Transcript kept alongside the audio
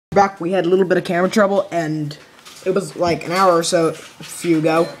Back, we had a little bit of camera trouble, and it was like an hour or so a few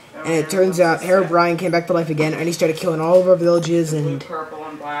ago, and it turns out Herobrine came back to life again, and he started killing all of our villages, and purple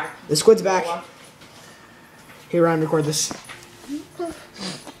and black. The squid's back. Here, Ryan, record this.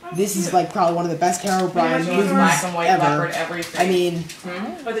 This is like probably one of the best Herobrine movies ever. I mean,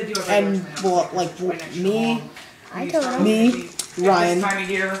 and well, like me, Ryan,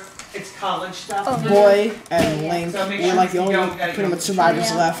 it's college stuff. Boy, and Link. We're like the only pretty much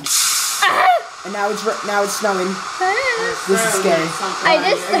survivors left. And now it's snowing. This is scary. I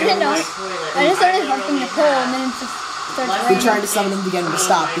just started humping the pole, and then it just starts raining. We're trying to summon him to get him to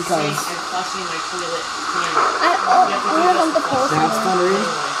stop because I want to hump the pole. now it's thundering.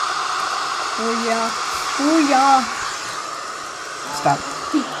 Oh yeah. Oh yeah. Stop.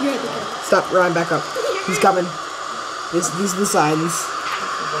 Stop, Ryan, back up. He's coming. These are the signs.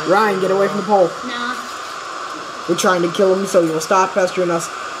 Ryan, get away from the pole. Nah. We're trying to kill him so he will stop pestering us.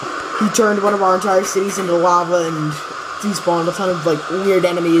 He turned one of our entire cities into lava and despawned a ton of like weird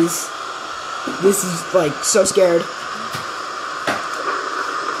enemies. This is like so scared.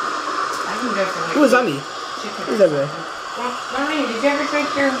 Who is zombie? Who's everywhere? Ryan, did you ever drink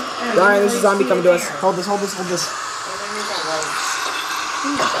your... Ryan, there's a zombie coming to us. Hold this.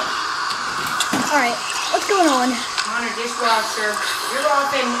 Alright, what's going on? Connor, dishwasher. You're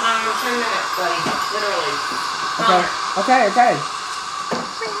off in 10 minutes, buddy. Literally. Okay.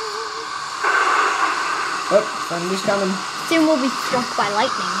 Oh, thunder's coming. Soon we'll be struck by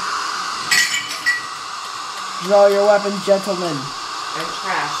lightning. Draw your weapons, gentlemen. And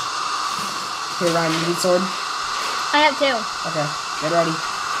trash. Here, Ryan, you need a sword? I have two. Okay, get ready.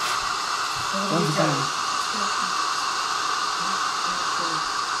 When's it coming?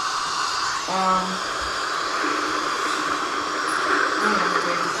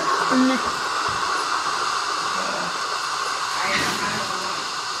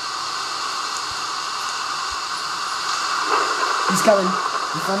 He's coming.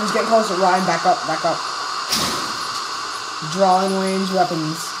 The thunder's getting closer. Ryan, back up. Drawing range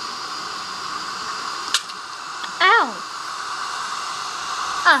weapons. Ow!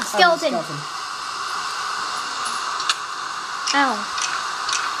 Ah, skeleton. Ow.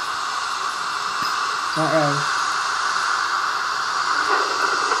 Not really.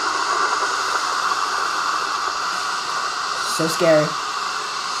 So scary.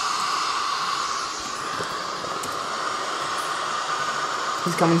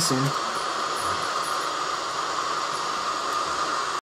 He's coming soon.